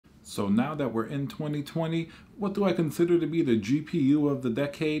So now that we're in 2020, what do I consider to be the GPU of the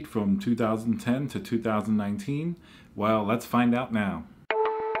decade from 2010 to 2019? Well, let's find out now.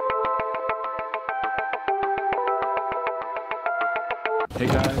 Hey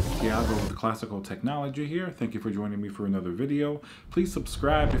guys, Tiago with Classical Technology here. Thank you for joining me for another video. Please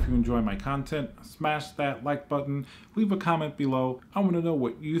subscribe if you enjoy my content. Smash that like button. Leave a comment below. I want to know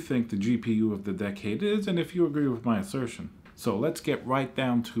what you think the GPU of the decade is and if you agree with my assertion. So let's get right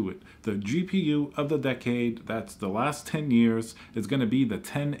down to it. The GPU of the decade, that's the last 10 years, is going to be the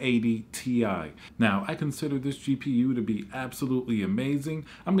 1080 Ti. Now, I consider this GPU to be absolutely amazing.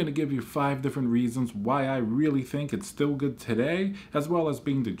 I'm going to give you 5 different reasons why I really think it's still good today, as well as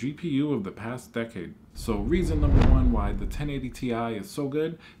being the GPU of the past decade. So reason number 1 why the 1080 Ti is so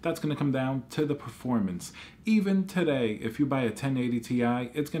good, that's going to come down to the performance. Even today, if you buy a 1080 Ti,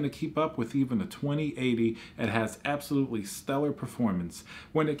 it's going to keep up with even a 2080. It has absolutely stellar performance.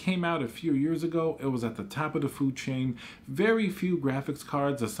 When it came out a few years ago, it was at the top of the food chain. Very few graphics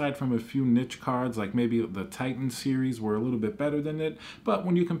cards, aside from a few niche cards like maybe the Titan series, were a little bit better than it. But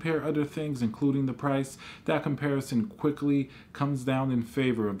when you compare other things, including the price, that comparison quickly comes down in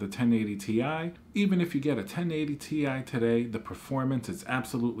favor of the 1080 Ti. Even if you get a 1080 Ti today, the performance is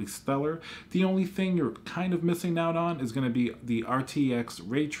absolutely stellar. The only thing you're kind of missing out on is going to be the RTX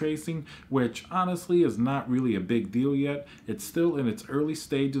ray tracing, which honestly is not really a big deal yet. It's still in its early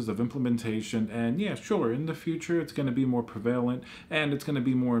stages of implementation, and yeah, sure, in the future it's going to be more prevalent and it's going to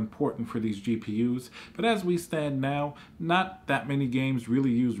be more important for these GPUs. But as we stand now, not that many games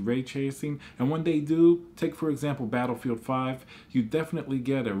really use ray tracing, and when they do, take for example Battlefield 5, you definitely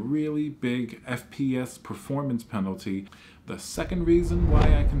get a really big FPS performance penalty. The second reason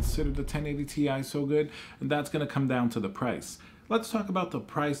why I consider the 1080 Ti so good, and that's going to come down to the price. Let's talk about the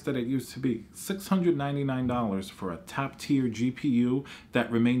price that it used to be. $699 for a top-tier GPU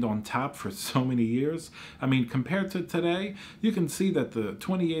that remained on top for so many years. I mean, compared to today, you can see that the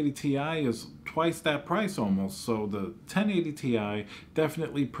 2080 Ti is twice that price almost. So the 1080 Ti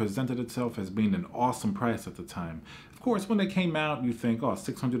definitely presented itself as being an awesome price at the time. Of course, when they came out, you think, oh,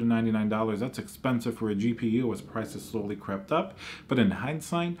 $699, that's expensive for a GPU as prices slowly crept up. But in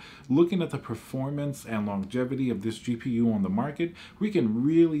hindsight, looking at the performance and longevity of this GPU on the market, we can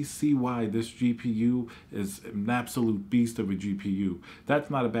really see why this GPU is an absolute beast of a GPU.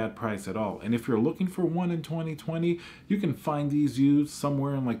 That's not a bad price at all. And if you're looking for one in 2020, you can find these used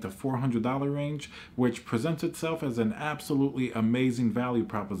somewhere in like the $400 range, which presents itself as an absolutely amazing value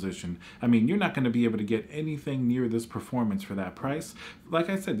proposition. I mean, you're not going to be able to get anything near this performance for that price. Like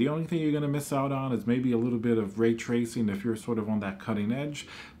I said, the only thing you're going to miss out on is maybe a little bit of ray tracing if you're sort of on that cutting edge,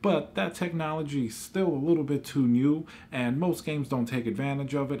 but that technology is still a little bit too new and most games don't take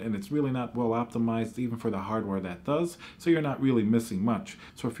advantage of it, and it's really not well optimized even for the hardware that does, so you're not really missing much.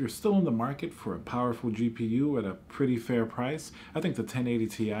 So if you're still in the market for a powerful GPU at a pretty fair price, I think the 1080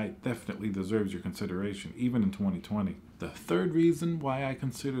 Ti definitely deserves your consideration, even in 2020. The third reason why I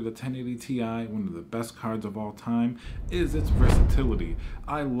consider the 1080 Ti one of the best cards of all time is its versatility.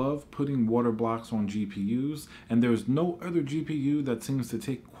 I love putting water blocks on GPUs, and there's no other GPU that seems to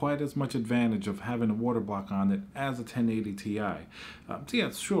take quite as much advantage of having a water block on it as a 1080 Ti. So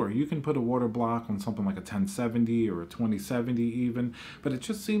yeah, sure, you can put a water block on something like a 1070 or a 2070 even, but it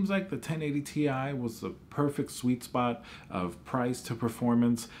just seems like the 1080 Ti was the perfect sweet spot of price to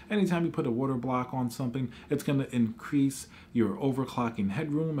performance. Anytime you put a water block on something, it's going to increase your overclocking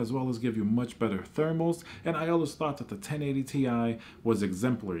headroom as well as give you much better thermals, and I always thought that the 1080 Ti was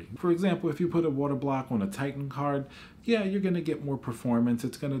exemplary. For example, if you put a water block on a Titan card, yeah, you're going to get more performance,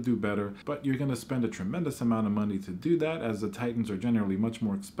 it's going to do better, but you're going to spend a tremendous amount of money to do that, as the Titans are generally much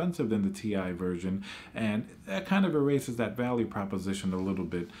more expensive than the Ti version, and that kind of erases that value proposition a little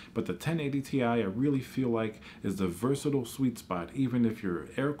bit. But the 1080 Ti, I really feel like, is the versatile sweet spot, even if you're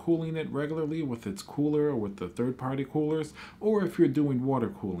air cooling it regularly with its cooler or with the third-party coolers, or if you're doing water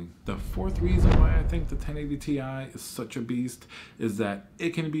cooling. The fourth reason why I think the 1080 Ti is such a beast is that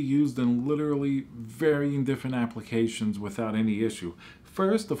it can be used in literally varying different applications without any issue.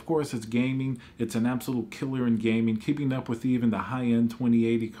 First, of course, it's gaming. It's an absolute killer in gaming, keeping up with even the high-end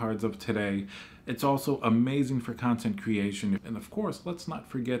 2080 cards of today. It's also amazing for content creation. And of course, let's not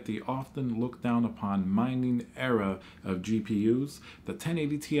forget the often looked down upon mining era of GPUs. The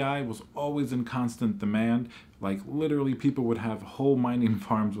 1080 Ti was always in constant demand. Like literally people would have whole mining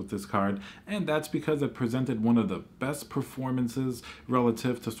farms with this card, and that's because it presented one of the best performances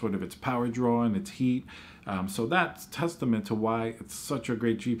relative to sort of its power draw and its heat. So that's testament to why it's such a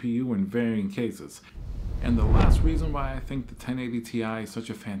great GPU in varying cases. And the last reason why I think the 1080 Ti is such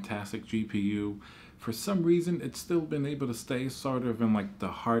a fantastic GPU for some reason, it's still been able to stay sort of in like the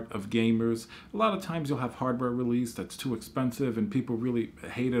heart of gamers. A lot of times you'll have hardware released that's too expensive and people really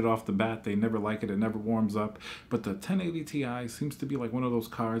hate it off the bat. They never like it never warms up. But the 1080 Ti seems to be like one of those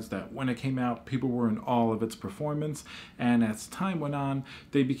cards that when it came out, people were in awe of its performance. And as time went on,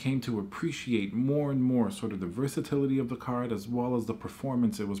 they became to appreciate more and more sort of the versatility of the card as well as the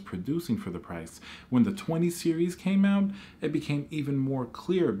performance it was producing for the price. When the 20 series came out, it became even more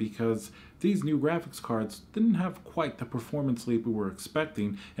clear because these new graphics cards didn't have quite the performance leap we were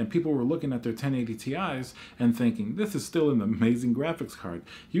expecting, and people were looking at their 1080 Ti's and thinking, this is still an amazing graphics card.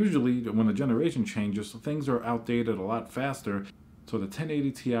 Usually, when a generation changes, things are outdated a lot faster. So the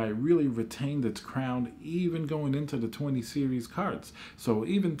 1080 Ti really retained its crown even going into the 20 series cards. So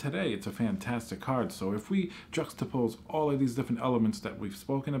even today, it's a fantastic card. So if we juxtapose all of these different elements that we've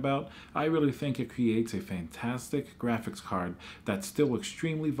spoken about, I really think it creates a fantastic graphics card that's still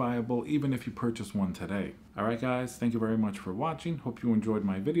extremely viable even if you purchase one today. Alright guys, thank you very much for watching. Hope you enjoyed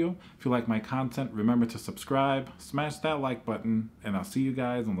my video. If you like my content, remember to subscribe, smash that like button, and I'll see you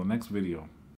guys on the next video.